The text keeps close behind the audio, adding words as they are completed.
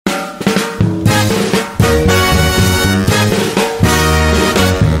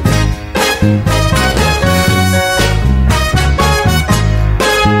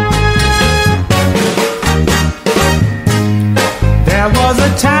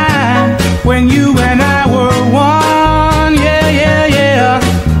time when you and I were one, yeah, yeah, yeah.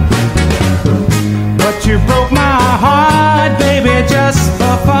 But you broke my heart, baby, just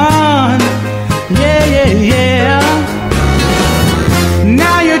for fun, yeah, yeah, yeah.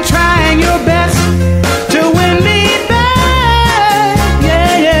 Now you're trying your best to win me back,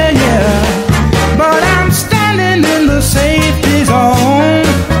 yeah, yeah, yeah. But I'm standing in the safety zone.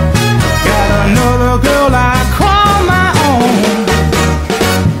 Got another girl I call my own.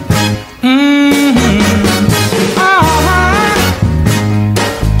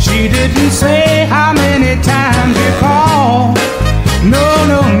 She didn't say how many times you called. No,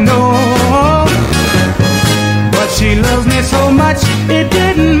 no, no. But she loves me so much it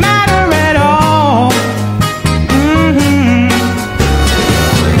didn't matter at all.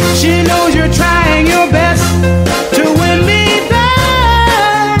 She knows you're trying your best to win me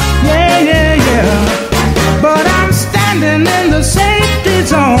back, yeah, yeah, yeah. But I'm standing in the safety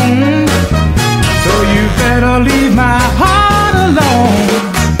zone, so you better leave my heart alone.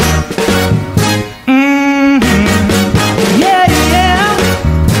 Yeah, yeah.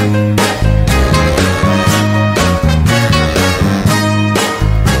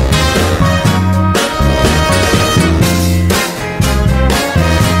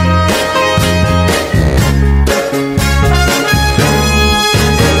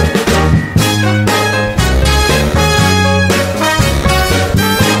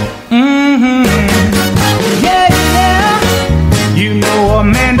 Yeah, yeah. You know a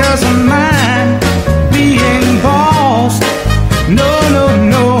man doesn't mind being bossed. No, no,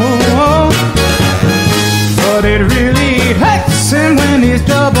 no. But it really hurts him when he's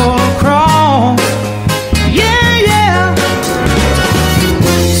double crossed. Yeah, yeah.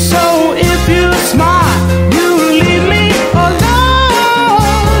 So if you're smart, you leave me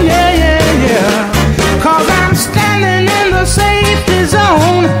alone. Yeah, yeah, yeah. 'Cause I'm standing in the safety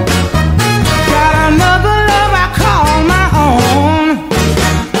zone. Got another love I call my own.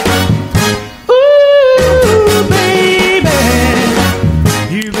 Ooh, baby,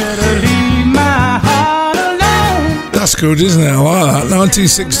 you better leave my heart alone. That's good, isn't it? I like that.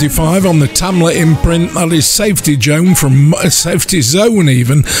 1965 on the Tamla imprint. That is Safety Zone from Safety Zone,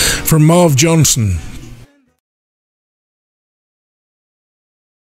 even from Marv Johnson.